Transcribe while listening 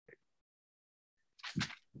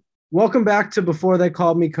Welcome back to Before They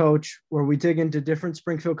Called Me Coach, where we dig into different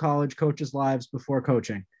Springfield College coaches' lives before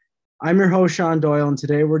coaching. I'm your host, Sean Doyle, and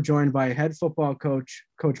today we're joined by head football coach,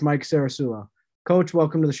 Coach Mike Sarasulo. Coach,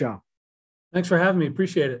 welcome to the show. Thanks for having me.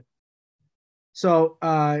 Appreciate it. So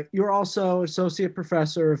you're also associate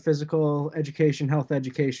professor of physical education, health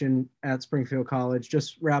education at Springfield College.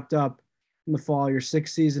 Just wrapped up in the fall, your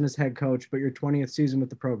sixth season as head coach, but your 20th season with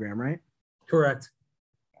the program, right? Correct.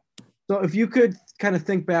 So if you could kind of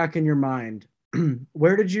think back in your mind,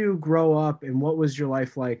 where did you grow up and what was your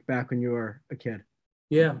life like back when you were a kid?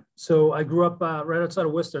 Yeah. So I grew up right outside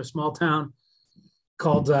of Worcester, a small town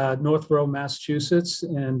called Northborough, Massachusetts,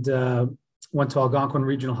 and went to Algonquin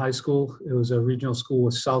Regional High School. It was a regional school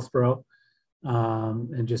with Southborough,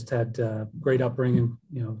 and just had great upbringing,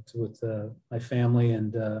 with my family.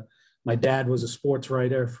 And my dad was a sports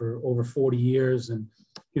writer for over 40 years, and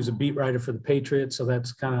he was a beat writer for the Patriots. So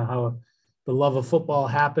that's kind of how the love of football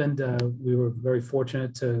happened. We were very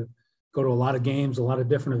fortunate to go to a lot of games, a lot of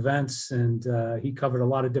different events, and he covered a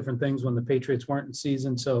lot of different things when the Patriots weren't in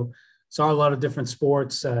season. So saw a lot of different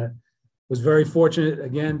sports. Was very fortunate,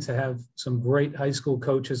 again, to have some great high school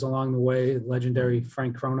coaches along the way. Legendary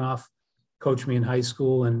Frank Kronoff coached me in high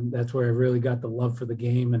school, and that's where I really got the love for the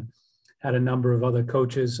game, and had a number of other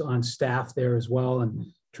coaches on staff there as well, and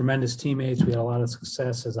tremendous teammates. We had a lot of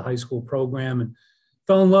success as a high school program and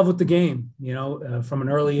fell in love with the game, from an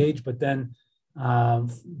early age, but then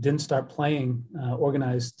didn't start playing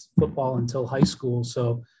organized football until high school.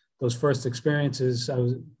 So those first experiences,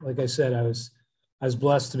 like I said, I was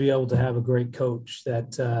blessed to be able to have a great coach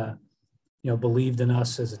that, believed in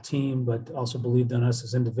us as a team, but also believed in us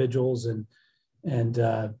as individuals, and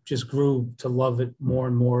just grew to love it more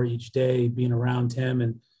and more each day, being around him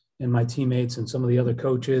and my teammates and some of the other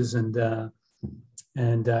coaches. And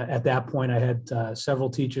at that point, I had several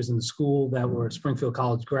teachers in the school that were Springfield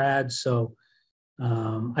College grads. So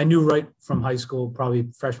I knew right from high school, probably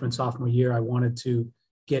freshman, sophomore year, I wanted to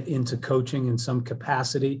get into coaching in some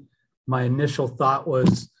capacity. My initial thought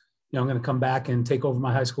was, I'm going to come back and take over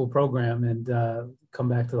my high school program and come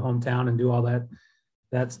back to the hometown and do all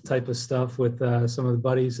that type of stuff with some of the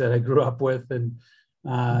buddies that I grew up with. And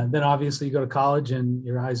then obviously you go to college and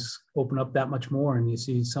your eyes open up that much more, and you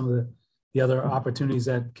see some of the other opportunities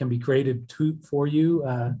that can be created for you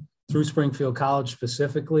through Springfield College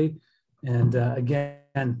specifically. And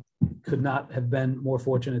again, could not have been more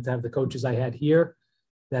fortunate to have the coaches I had here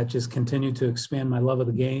that just continued to expand my love of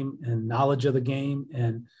the game and knowledge of the game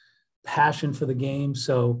and passion for the game.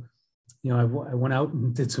 So, I went out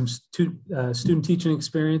and did some student teaching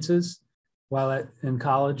experiences while in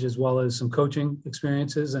college, as well as some coaching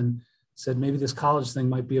experiences, and said maybe this college thing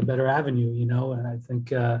might be a better avenue, and I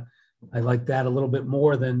think I like that a little bit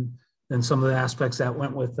more than some of the aspects that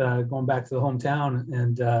went with going back to the hometown.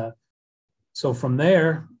 And so from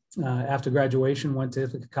there, after graduation, went to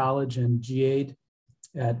Ithaca College and GA'd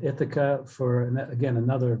at Ithaca for, again,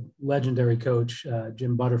 another legendary coach,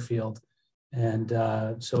 Jim Butterfield. And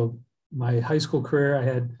so my high school career, I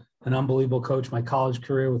had an unbelievable coach. My college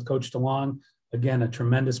career with Coach DeLong, again, a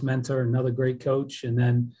tremendous mentor, another great coach. And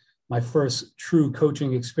then my first true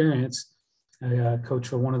coaching experience, I coached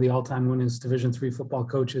for one of the all-time winningest Division III football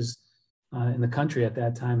coaches in the country at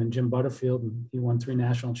that time, and Jim Butterfield. And he won 3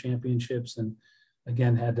 national championships, and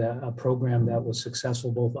again had a program that was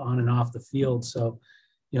successful both on and off the field. So,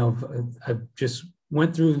 I just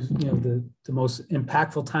went through the most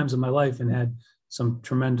impactful times of my life, and had some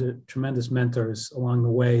tremendous mentors along the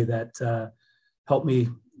way that helped me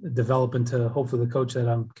develop into hopefully the coach that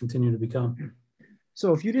I'm continuing to become.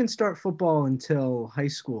 So if you didn't start football until high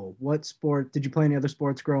school, what sport did you play? Any other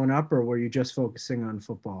sports growing up, or were you just focusing on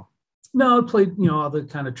football? No, I played, all the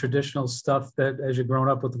kind of traditional stuff that as you're growing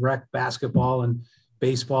up with rec basketball and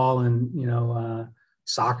baseball and,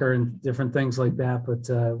 soccer and different things like that, but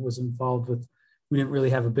was involved with, we didn't really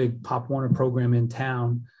have a big Pop Warner program in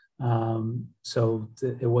town. So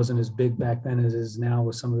it wasn't as big back then as it is now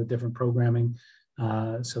with some of the different programming.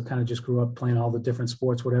 So kind of just grew up playing all the different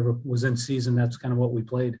sports, whatever was in season. That's kind of what we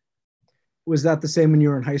played. Was that the same when you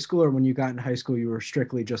were in high school, or when you got in high school, you were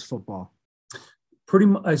strictly just football? Pretty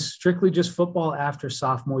much strictly just football after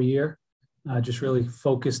sophomore year. Just really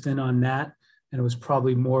focused in on that. And it was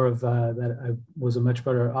probably more of that I was a much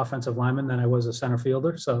better offensive lineman than I was a center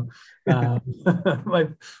fielder. So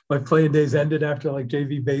my playing days ended after like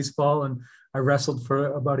JV baseball, and I wrestled for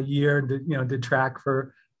about a year and did track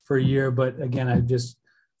for a year. But again, I just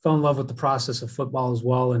fell in love with the process of football as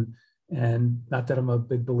well. And not that I'm a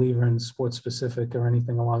big believer in sports specific or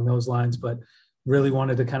anything along those lines, but really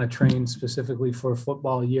wanted to kind of train specifically for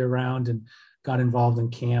football year round. And got involved in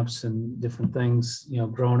camps and different things,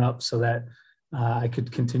 growing up, so that I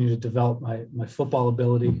could continue to develop my football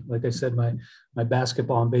ability. Like I said, my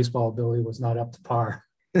basketball and baseball ability was not up to par.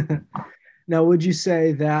 Now, would you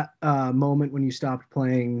say that moment when you stopped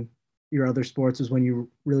playing your other sports was when you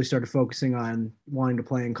really started focusing on wanting to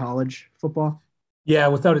play in college football? Yeah,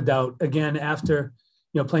 without a doubt. Again, after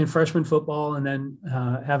playing freshman football and then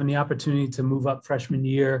having the opportunity to move up freshman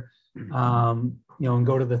year, and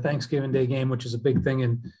go to the Thanksgiving Day game, which is a big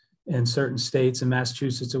thing in certain states. In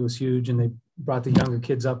Massachusetts, it was huge, and they brought the younger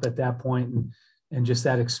kids up at that point, and just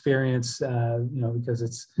that experience, because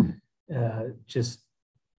it's just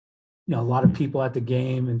a lot of people at the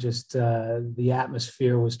game, and just the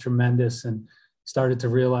atmosphere was tremendous, and started to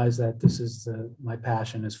realize that this is my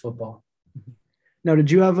passion is football. Now,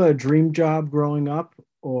 did you have a dream job growing up,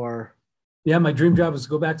 or? Yeah, my dream job was to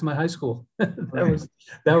go back to my high school. that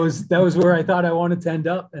was where I thought I wanted to end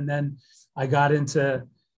up. And then I got into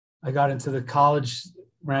the college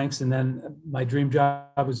ranks, and then my dream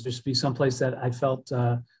job was just be someplace that I felt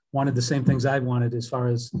wanted the same things I wanted as far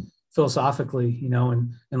as philosophically,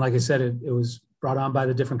 and like I said, it was brought on by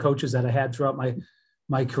the different coaches that I had throughout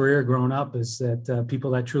my career growing up, is that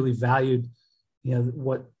people that truly valued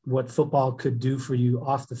what football could do for you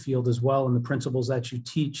off the field as well, and the principles that you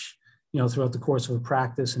teach throughout the course of a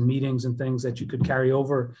practice and meetings and things that you could carry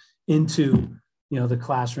over into the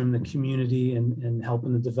classroom, the community, and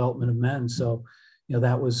helping the development of men. So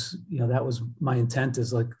that was my intent,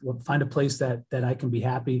 is like, find a place that I can be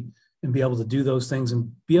happy and be able to do those things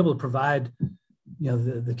and be able to provide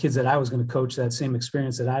the kids that I was going to coach that same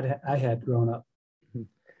experience that I had growing up.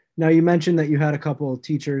 Now, you mentioned that you had a couple of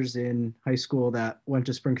teachers in high school that went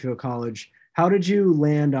to Springfield College. How did you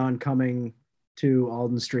land on coming to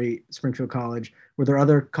Alden Street, Springfield College? Were there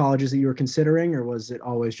other colleges that you were considering, or was it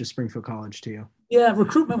always just Springfield College to you? Yeah,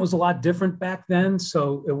 recruitment was a lot different back then.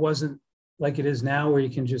 So it wasn't like it is now, where you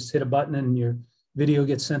can just hit a button and your video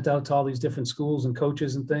gets sent out to all these different schools and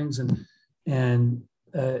coaches and things. And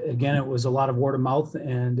again, it was a lot of word of mouth.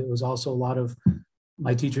 And it was also a lot of,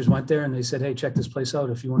 my teachers went there and they said, "Hey, check this place out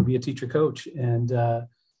if you want to be a teacher coach." And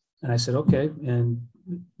I said, okay. And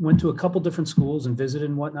went to a couple different schools and visited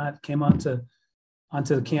and whatnot, came onto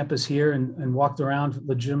the campus here and walked around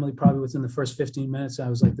legitimately. Probably within the first 15 minutes, I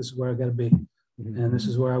was like, this is where I got to be. And this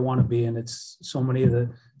is where I want to be. And it's so many of the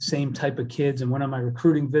same type of kids. And went on my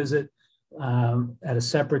recruiting visit at a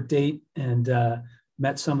separate date, and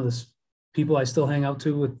met some of the people I still hang out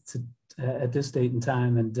to at this date and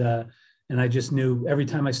time. And I just knew every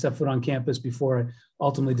time I stepped foot on campus, before I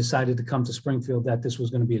ultimately decided to come to Springfield, that this was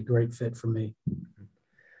going to be a great fit for me.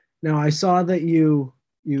 Now, I saw that you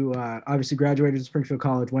obviously graduated from Springfield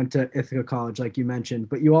College, went to Ithaca College, like you mentioned,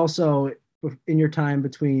 but you also, in your time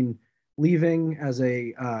between leaving as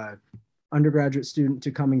a undergraduate student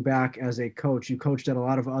to coming back as a coach, you coached at a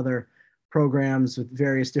lot of other programs with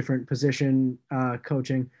various different position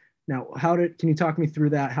coaching. Now, can you talk me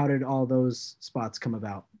through that? How did all those spots come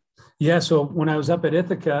about? Yeah, so when I was up at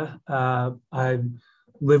Ithaca, I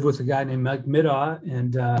lived with a guy named Mike Middaugh,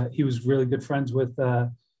 and he was really good friends with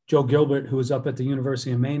Joe Gilbert, who was up at the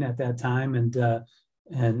University of Maine at that time. And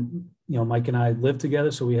Mike and I lived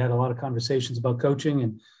together, so we had a lot of conversations about coaching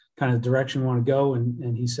and kind of the direction we want to go.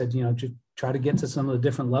 And he said, just try to get to some of the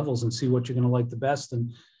different levels and see what you're going to like the best,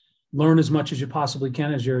 and learn as much as you possibly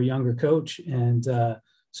can as you're a younger coach. And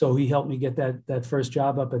so he helped me get that first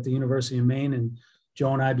job up at the University of Maine, and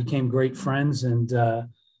Joe and I became great friends. And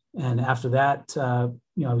after that,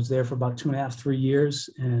 I was there for about 2.5, 3 years,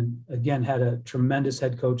 and again, had a tremendous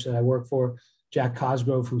head coach that I worked for, Jack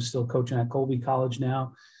Cosgrove, who's still coaching at Colby College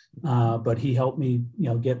now. But he helped me,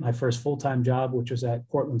 get my first full-time job, which was at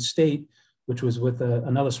Portland State, which was with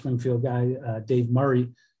another Springfield guy, Dave Murray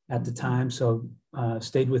at the time. So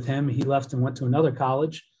stayed with him. He left and went to another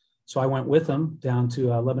college. So I went with him down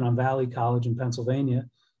to Lebanon Valley College in Pennsylvania,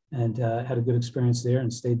 and had a good experience there,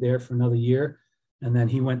 and stayed there for another year. And then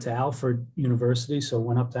he went to Alfred University. So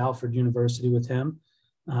went up to Alfred University with him.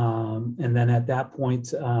 And then at that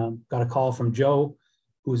point, got a call from Joe,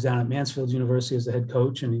 who was down at Mansfield University as the head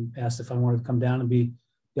coach. And he asked if I wanted to come down and be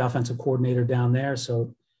the offensive coordinator down there.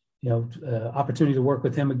 So, opportunity to work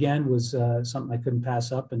with him again was something I couldn't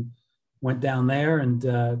pass up, and went down there and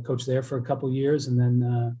coached there for a couple of years. And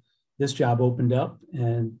then this job opened up,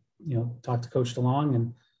 and, talked to Coach DeLong,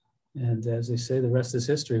 and as they say, the rest is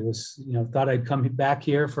history. Was, thought I'd come back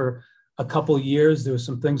here for a couple of years. There was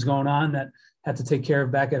some things going on that had to take care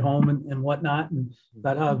of back at home and whatnot. And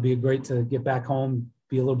thought, it'd be great to get back home,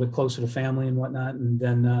 be a little bit closer to family and whatnot. And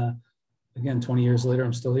then again, 20 years later,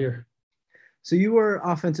 I'm still here. So you were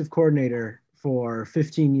offensive coordinator for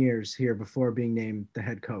 15 years here before being named the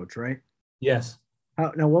head coach, right? Yes.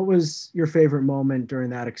 Now, what was your favorite moment during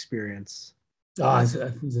that experience? Oh,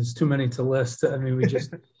 there's too many to list. I mean,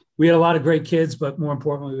 we had a lot of great kids, but more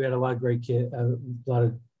importantly, we had a lot of a lot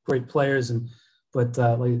of great players, like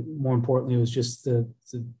more importantly, it was just the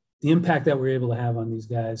impact that we were able to have on these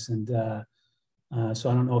guys. And so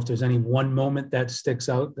I don't know if there's any one moment that sticks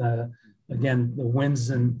out. Again, the wins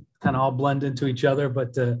and kind of all blend into each other,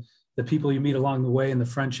 but the people you meet along the way and the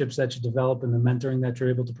friendships that you develop and the mentoring that you're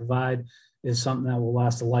able to provide is something that will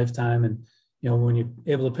last a lifetime. And when you're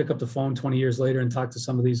able to pick up the phone 20 years later and talk to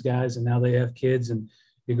some of these guys, and now they have kids, and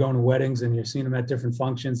you're going to weddings and you're seeing them at different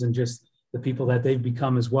functions, and just the people that they've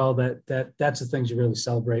become as well, that's the things you really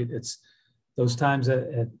celebrate. It's those times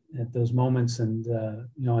at those moments, and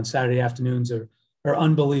on Saturday afternoons are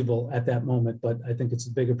unbelievable at that moment. But I think it's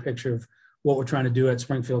a bigger picture of what we're trying to do at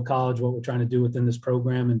Springfield College, what we're trying to do within this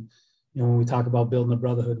program. And when we talk about building a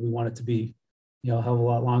brotherhood, we want it to be a hell of a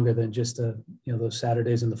lot longer than just those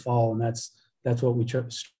Saturdays in the fall. And that's what we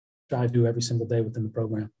strive to do every single day within the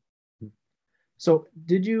program. So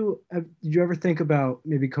did you ever think about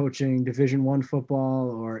maybe coaching Division I football,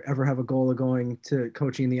 or ever have a goal of going to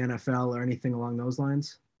coaching the NFL or anything along those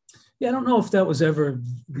lines? Yeah, I don't know if that was ever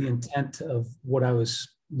the intent of what I was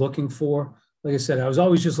looking for. Like I said, I was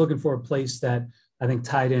always just looking for a place that I think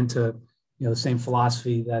tied into the same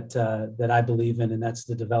philosophy that I believe in, and that's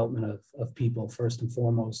the development of people first and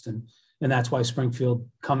foremost. And that's why Springfield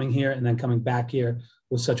coming here and then coming back here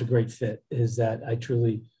was such a great fit, is that I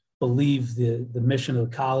truly believe the mission of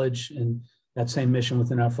the college and that same mission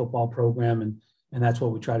within our football program. And that's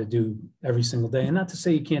what we try to do every single day. And not to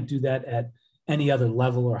say you can't do that at any other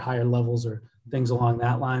level or higher levels or things along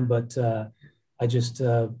that line, but I just,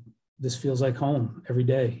 this feels like home every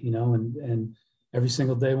day, and every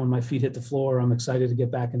single day when my feet hit the floor, I'm excited to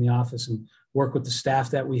get back in the office and work with the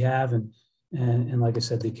staff that we have. And like I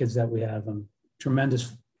said, the kids that we have, I'm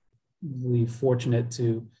tremendously fortunate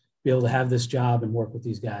to be able to have this job and work with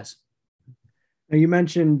these guys. Now, you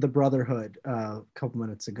mentioned the brotherhood a couple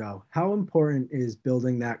minutes ago. How important is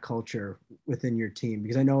building that culture within your team?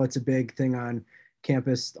 Because I know it's a big thing on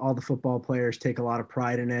campus. All the football players take a lot of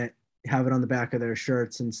pride in it, have it on the back of their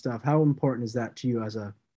shirts and stuff. How important is that to you as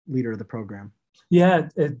a leader of the program? Yeah,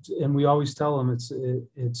 and we always tell them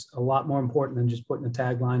it's a lot more important than just putting a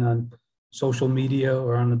tagline on social media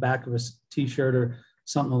or on the back of a T-shirt or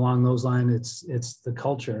something along those lines. It's the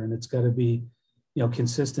culture, and it's got to be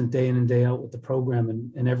consistent day in and day out with the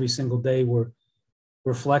program. And every single day we're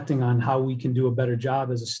reflecting on how we can do a better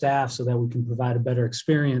job as a staff so that we can provide a better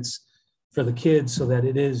experience for the kids, so that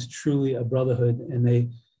it is truly a brotherhood, and they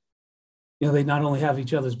not only have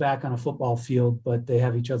each other's back on a football field, but they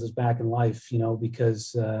have each other's back in life,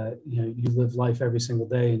 because you live life every single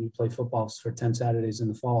day, and you play football for 10 Saturdays in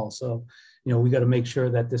the fall. So we got to make sure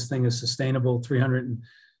that this thing is sustainable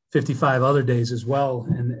 355 other days as well.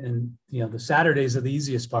 And the Saturdays are the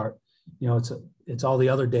easiest part. It's all the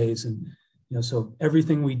other days. And so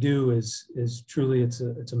everything we do is truly, it's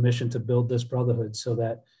a mission to build this brotherhood, so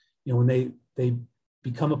that when they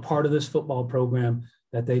become a part of this football program,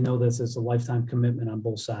 that they know this is a lifetime commitment on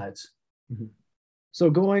both sides. Mm-hmm. So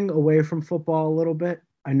going away from football a little bit,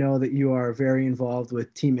 I know that you are very involved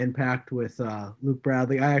with Team Impact with Luke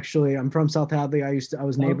Bradley. I'm from South Hadley. I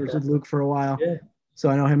was neighbors with Luke for a while. Yeah. So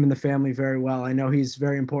I know him and the family very well. I know he's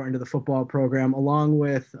very important to the football program. Along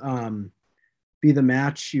with Be the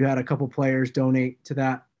Match, you had a couple players donate to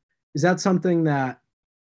that. Is that something that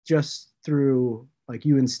just through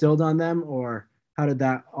you instilled on them, or how did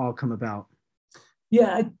that all come about?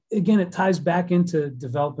 Yeah, again, it ties back into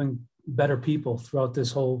developing better people throughout this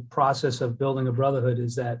whole process of building a brotherhood,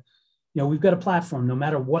 is that, we've got a platform, no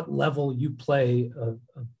matter what level you play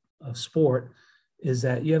a sport, is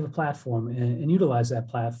that you have a platform, and utilize that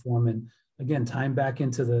platform. And again, tying back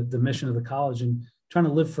into the mission of the college and trying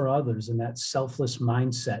to live for others, and that selfless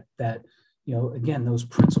mindset that, again, those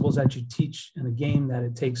principles that you teach in a game that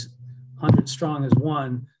it takes 100 strong as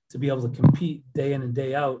one to be able to compete day in and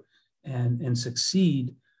day out and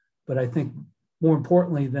succeed. But I think more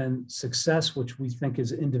importantly than success, which we think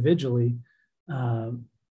is individually,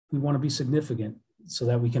 we want to be significant so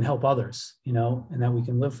that we can help others, and that we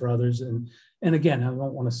can live for others. And again, I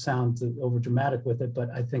don't want to sound over dramatic with it, but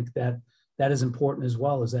I think that is important as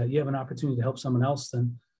well, is that you have an opportunity to help someone else,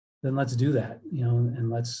 then let's do that, and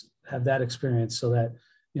let's have that experience, so that,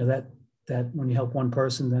 that when you help one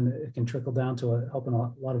person, then it can trickle down to helping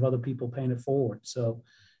a lot of other people paying it forward. So,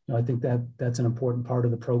 I think that's an important part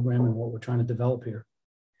of the program and what we're trying to develop here.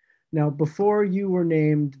 Now, before you were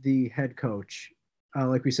named the head coach,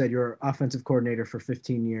 like we said, you're offensive coordinator for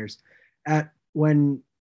 15 years. at when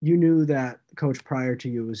you knew that the coach prior to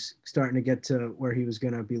you was starting to get to where he was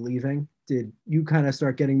going to be leaving, did you kind of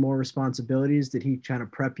start getting more responsibilities? Did he kind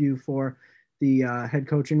of prep you for the head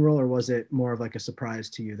coaching role, or was it more of like a surprise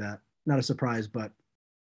to you, that not a surprise, but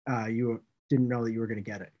you didn't know that you were going to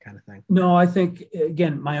get it, kind of thing? No, I think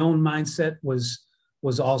again, my own mindset was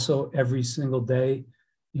also every single day.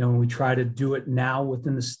 We try to do it now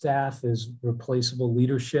within the staff is replaceable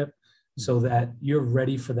leadership, so that you're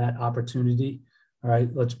ready for that opportunity. All right,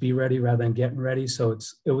 let's be ready rather than getting ready. So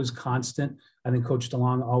it was constant. I think Coach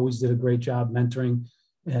DeLong always did a great job mentoring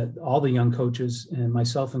all the young coaches, and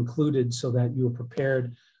myself included, so that you were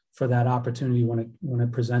prepared for that opportunity when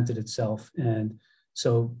it presented itself. And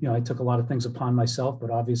so, I took a lot of things upon myself,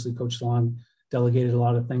 but obviously Coach DeLong delegated a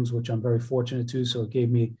lot of things, which I'm very fortunate to. So it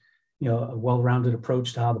gave me, a well-rounded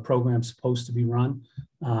approach to how the program's supposed to be run.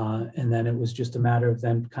 And then it was just a matter of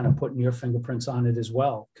then kind of putting your fingerprints on it as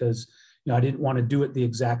well. Because, I didn't want to do it the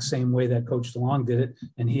exact same way that Coach DeLong did it.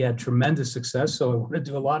 And he had tremendous success. So I wanted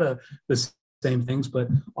to do a lot of the same things, but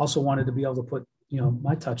also wanted to be able to put,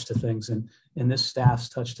 my touch to things, and this staff's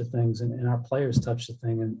touch to things, and our players' touch to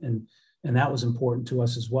thing. And that was important to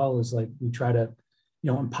us as well, is like we try to,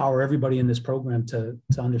 empower everybody in this program to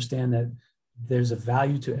understand that there's a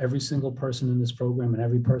value to every single person in this program, and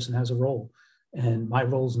every person has a role. And my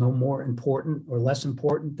role is no more important or less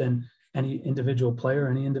important than any individual player,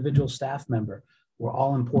 any individual staff member. We're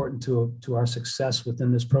all important to our success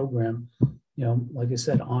within this program, like I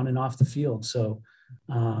said, on and off the field. So,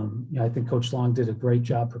 I think Coach Long did a great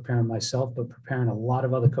job preparing myself, but preparing a lot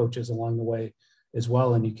of other coaches along the way as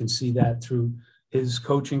well. And you can see that through his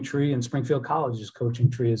coaching tree, and Springfield College's coaching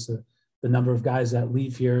tree is the number of guys that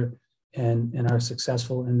leave here and are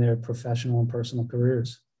successful in their professional and personal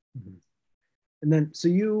careers. Mm-hmm. And then,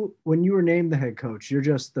 so when you were named the head coach, you're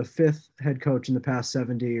just the fifth head coach in the past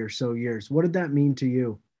 70 or so years. What did that mean to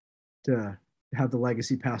you to have the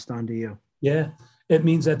legacy passed on to you? Yeah, it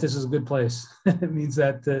means that this is a good place. It means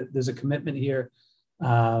that there's a commitment here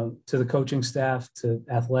to the coaching staff, to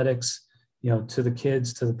athletics, to the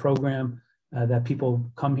kids, to the program, that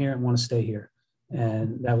people come here and want to stay here.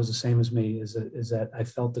 And that was the same as me, is that I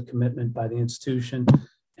felt the commitment by the institution,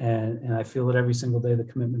 and I feel it every single day, the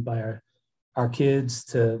commitment by our kids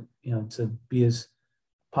to be as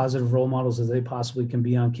positive role models as they possibly can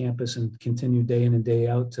be on campus, and continue day in and day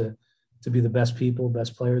out to be the best people,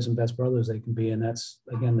 best players, and best brothers they can be. And that's,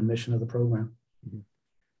 again, the mission of the program. Mm-hmm.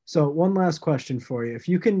 So one last question for you. If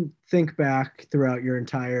you can think back throughout your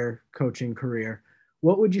entire coaching career,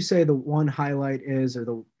 what would you say the one highlight is,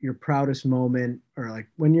 or your proudest moment, or like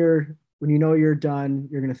when you're done,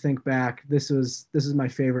 you're going to think back, this is my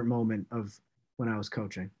favorite moment of when I was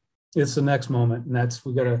coaching? It's the next moment. And that's,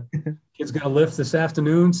 kids got to lift this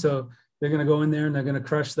afternoon. So they're going to go in there and they're going to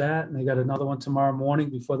crush that. And they got another one tomorrow morning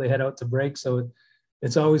before they head out to break. So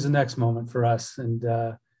it's always the next moment for us. And,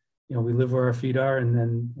 we live where our feet are, and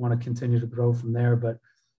then want to continue to grow from there. But,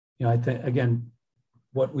 I think, again,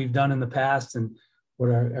 what we've done in the past and what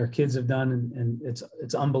our kids have done, and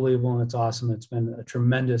it's unbelievable, and it's awesome. It's been a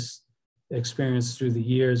tremendous experience through the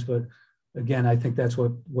years. But again, I think that's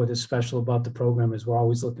what is special about the program, is we're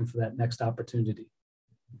always looking for that next opportunity.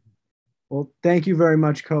 Well, thank you very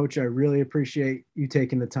much, Coach. I really appreciate you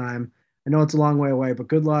taking the time. I know it's a long way away, but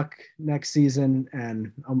good luck next season,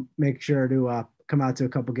 and I'll make sure to come out to a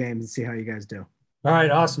couple games and see how you guys do. All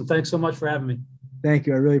right. Awesome. Thanks so much for having me. Thank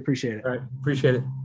you. I really appreciate it. All right. Appreciate it.